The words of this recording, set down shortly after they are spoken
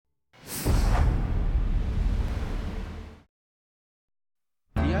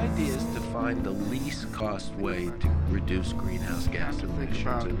find the least cost way to reduce greenhouse gas Think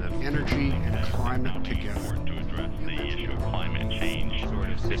emissions. about energy and climate together. To address the issue of climate change. Sort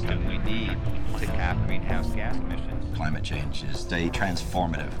of system we need to cap greenhouse gas emissions. Climate change is a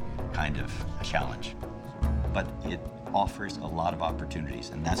transformative kind of challenge, but it offers a lot of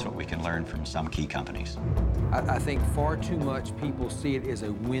opportunities, and that's what we can learn from some key companies. I think far too much people see it as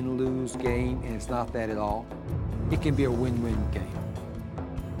a win-lose game, and it's not that at all. It can be a win-win game.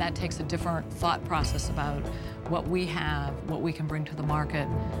 That takes a different thought process about what we have, what we can bring to the market,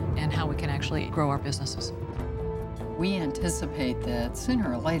 and how we can actually grow our businesses. We anticipate that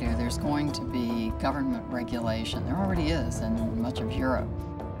sooner or later there's going to be government regulation. There already is in much of Europe.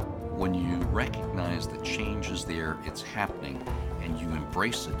 When you recognize that change is there, it's happening, and you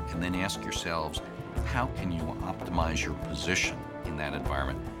embrace it, and then ask yourselves, how can you optimize your position in that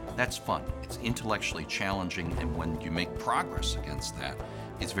environment? That's fun. It's intellectually challenging, and when you make progress against that,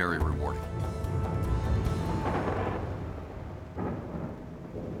 it's very rewarding.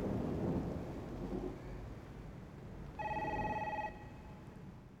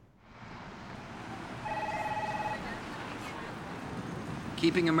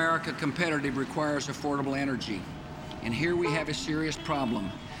 Keeping America competitive requires affordable energy. And here we have a serious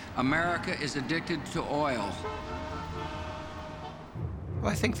problem. America is addicted to oil.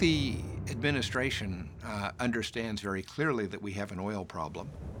 Well, I think the administration understands very clearly that we have an oil problem,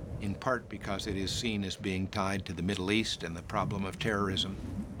 in part because it is seen as being tied to the Middle East and the problem of terrorism.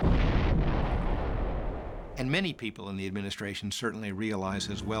 And many people in the administration certainly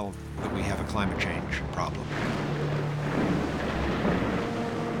realize as well that we have a climate change problem.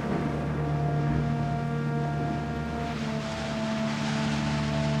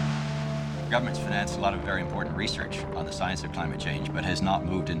 Government's financed a lot of very important research on the science of climate change, but has not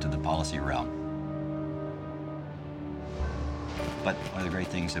moved into the policy realm. But one of the great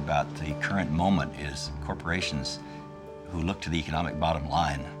things about the current moment is corporations who look to the economic bottom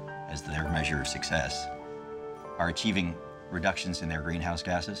line as their measure of success are achieving reductions in their greenhouse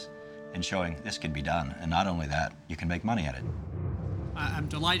gases and showing this can be done. And not only that, you can make money at it. I'm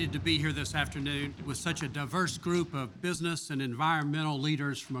delighted to be here this afternoon with such a diverse group of business and environmental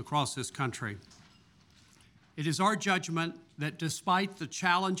leaders from across this country. It is our judgment that despite the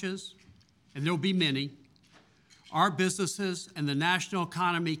challenges, and there'll be many, our businesses and the national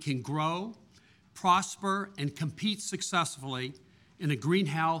economy can grow, prosper, and compete successfully in a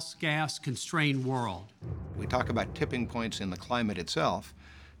greenhouse gas constrained world. We talk about tipping points in the climate itself,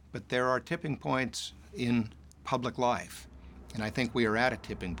 but there are tipping points in public life. And I think we are at a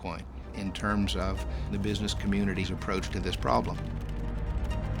tipping point in terms of the business community's approach to this problem.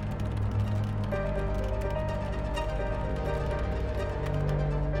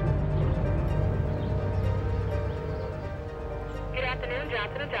 Good afternoon,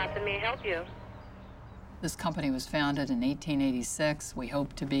 Johnson & Johnson. May I help you? This company was founded in 1886. We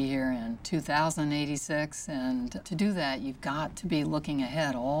hope to be here in 2086. And to do that, you've got to be looking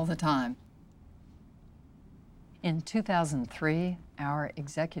ahead all the time. In 2003, our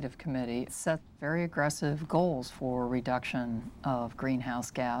executive committee set very aggressive goals for reduction of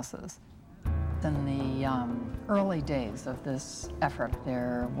greenhouse gases. In the early days of this effort,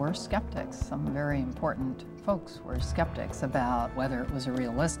 there were skeptics. Some very important folks were skeptics about whether it was a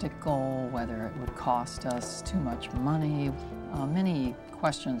realistic goal, whether it would cost us too much money. Many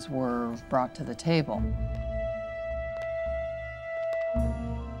questions were brought to the table.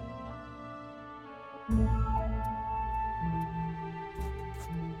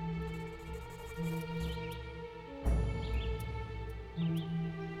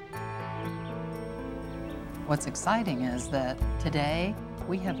 What's exciting is that today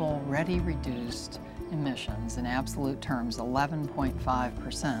we have already reduced emissions in absolute terms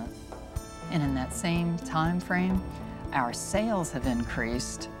 11.5%. And in that same time frame, our sales have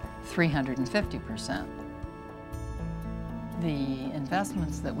increased 350%. The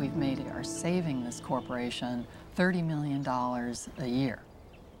investments that we've made are saving this corporation $30 million a year.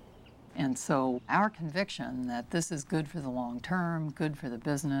 And so our conviction that this is good for the long term, good for the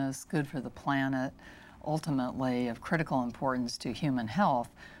business, good for the planet, ultimately of critical importance to human health,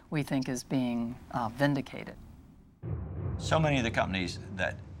 we think is being vindicated. So many of the companies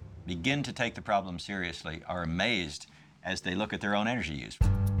that begin to take the problem seriously are amazed as they look at their own energy use.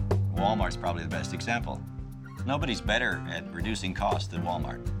 Walmart's probably the best example. Nobody's better at reducing costs than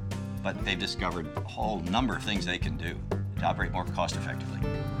Walmart, but they've discovered a whole number of things they can do to operate more cost effectively.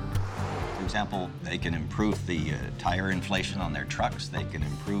 For example, they can improve the tire inflation on their trucks. They can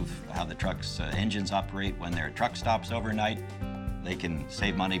improve how the truck's engines operate when their truck stops overnight. They can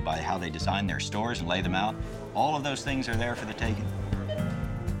save money by how they design their stores and lay them out. All of those things are there for the taking.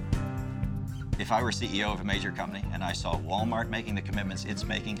 If I were CEO of a major company and I saw Walmart making the commitments it's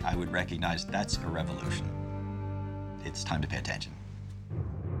making, I would recognize that's a revolution. It's time to pay attention.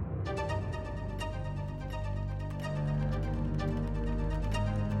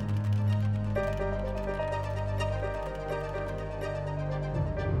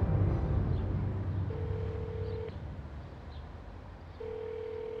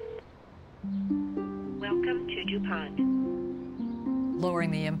 Welcome to DuPont.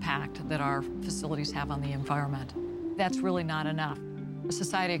 Lowering the impact that our facilities have on the environment. That's really not enough.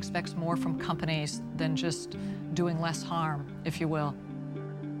 Society expects more from companies than just doing less harm, if you will.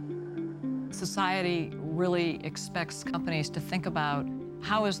 Society really expects companies to think about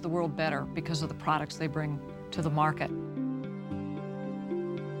how is the world better because of the products they bring to the market.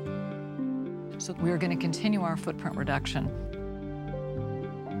 So we're going to continue our footprint reduction,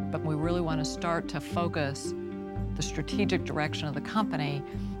 but we really want to start to focus the strategic direction of the company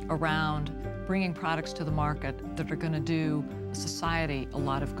around bringing products to the market that are going to do society a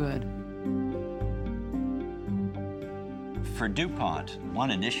lot of good. For DuPont,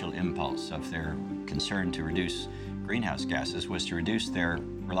 one initial impulse of their concern to reduce greenhouse gases was to reduce their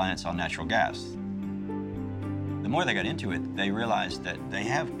reliance on natural gas. The more they got into it, they realized that they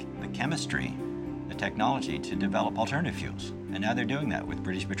have the chemistry, the technology to develop alternative fuels. And now they're doing that with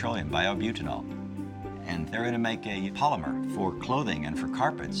British Petroleum, biobutanol. And they're going to make a polymer for clothing and for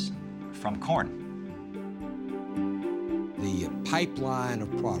carpets from corn. The pipeline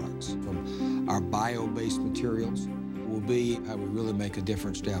of products from our bio-based materials will be how we really make a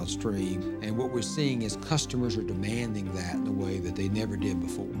difference downstream. And what we're seeing is customers are demanding that in a way that they never did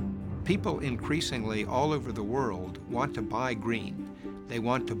before. People increasingly all over the world want to buy green. They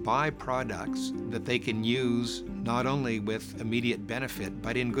want to buy products that they can use not only with immediate benefit,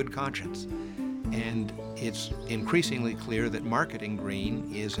 but in good conscience. And it's increasingly clear that marketing green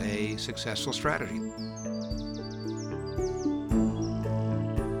is a successful strategy.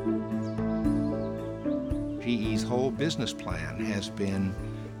 GE's whole business plan has been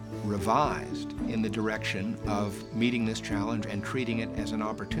revised in the direction of meeting this challenge and treating it as an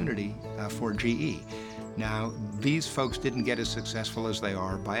opportunity for GE. Now, these folks didn't get as successful as they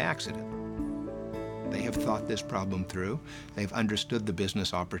are by accident. They have thought this problem through, they've understood the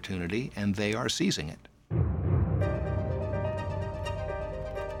business opportunity, and they are seizing it.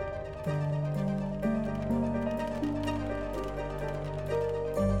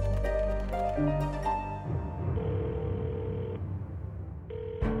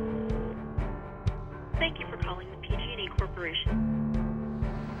 Thank you for calling the PG&E Corporation.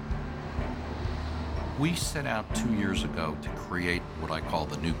 We set out 2 years ago to create what I call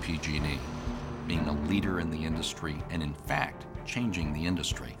the new PG&E, being a leader in the industry and, in fact, changing the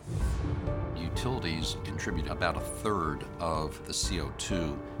industry. Utilities contribute about 1/3 of the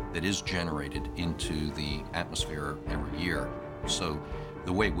CO2 that is generated into the atmosphere every year. So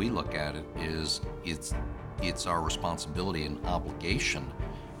the way we look at it is it's our responsibility and obligation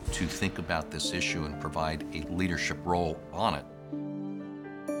to think about this issue and provide a leadership role on it.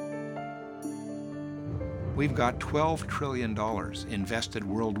 We've got $12 trillion invested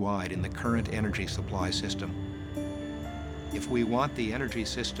worldwide in the current energy supply system. If we want the energy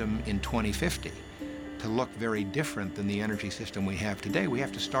system in 2050 to look very different than the energy system we have today, we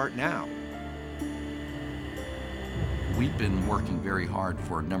have to start now. We've been working very hard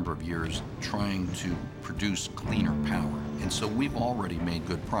for a number of years trying to produce cleaner power, and so we've already made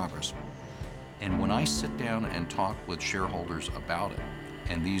good progress. And when I sit down and talk with shareholders about it,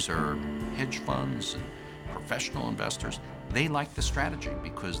 and these are hedge funds and professional investors, they like the strategy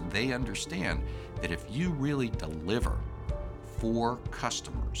because they understand that if you really deliver for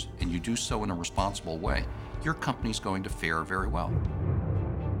customers and you do so in a responsible way, your company's going to fare very well.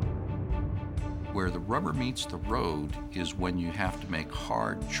 Where the rubber meets the road is when you have to make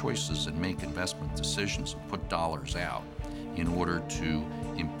hard choices and make investment decisions and put dollars out in order to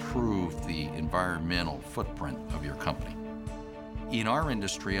improve the environmental footprint of your company. In our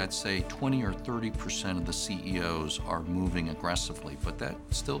industry, I'd say 20 or 30% of the CEOs are moving aggressively, but that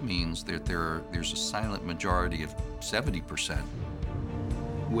still means that there's a silent majority of 70%.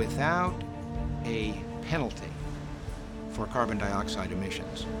 Without a penalty for carbon dioxide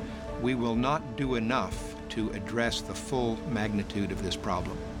emissions, we will not do enough to address the full magnitude of this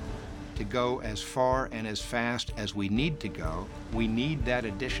problem. To go as far and as fast as we need to go, we need that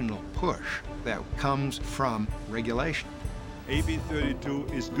additional push that comes from regulation. AB 32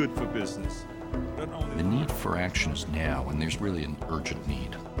 is good for business. The need for action is now, and there's really an urgent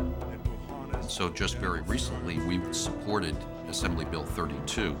need. So just very recently, we supported Assembly Bill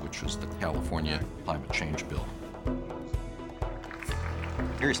 32, which was the California Climate Change Bill.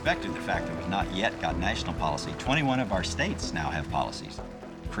 Irrespective of the fact that we've not yet got national policy, 21 of our states now have policies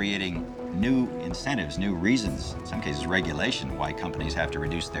creating new incentives, new reasons, in some cases regulation, why companies have to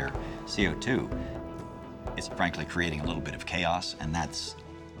reduce their CO2. It's frankly creating a little bit of chaos, and that's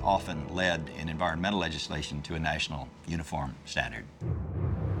often led in environmental legislation to a national uniform standard.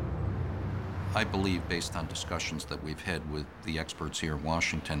 I believe, based on discussions that we've had with the experts here in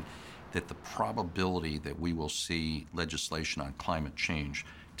Washington, that the probability that we will see legislation on climate change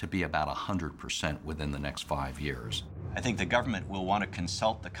to be about 100% within the next 5 years. I think the government will want to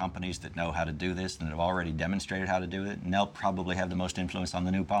consult the companies that know how to do this and have already demonstrated how to do it, and they'll probably have the most influence on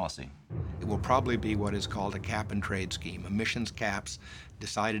the new policy. It will probably be what is called a cap-and-trade scheme, emissions caps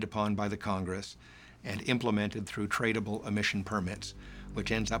decided upon by the Congress and implemented through tradable emission permits,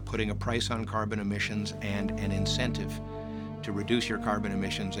 which ends up putting a price on carbon emissions and an incentive to reduce your carbon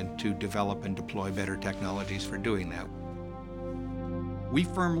emissions and to develop and deploy better technologies for doing that. We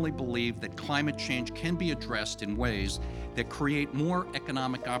firmly believe that climate change can be addressed in ways that create more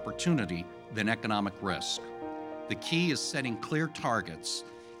economic opportunity than economic risk. The key is setting clear targets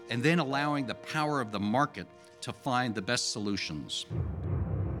and then allowing the power of the market to find the best solutions.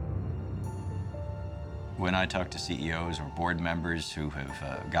 When I talk to CEOs or board members who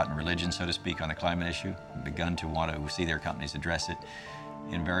have gotten religion, so to speak, on the climate issue, begun to want to see their companies address it,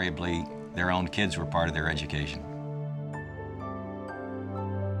 invariably their own kids were part of their education.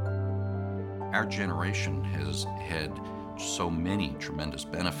 Our generation has had so many tremendous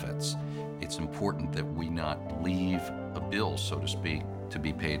benefits. It's important that we not leave a bill, so to speak, to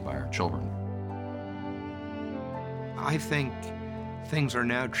be paid by our children. I think things are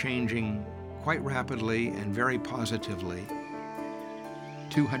now changing quite rapidly and very positively.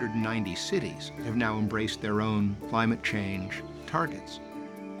 290 cities have now embraced their own climate change targets.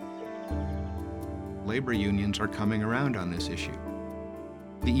 Labor unions are coming around on this issue.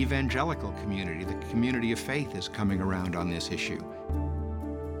 The evangelical community, the community of faith, is coming around on this issue.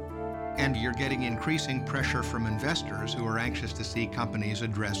 And you're getting increasing pressure from investors who are anxious to see companies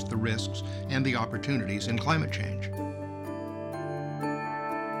address the risks and the opportunities in climate change.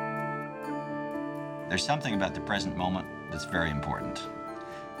 There's something about the present moment that's very important.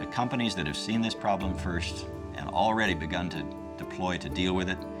 The companies that have seen this problem first and already begun to deploy to deal with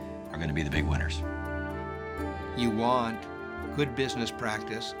it are going to be the big winners. You want good business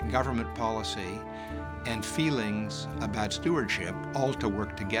practice, government policy, and feelings about stewardship all to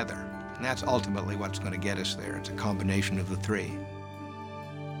work together. And that's ultimately what's going to get us there. It's a combination of the three.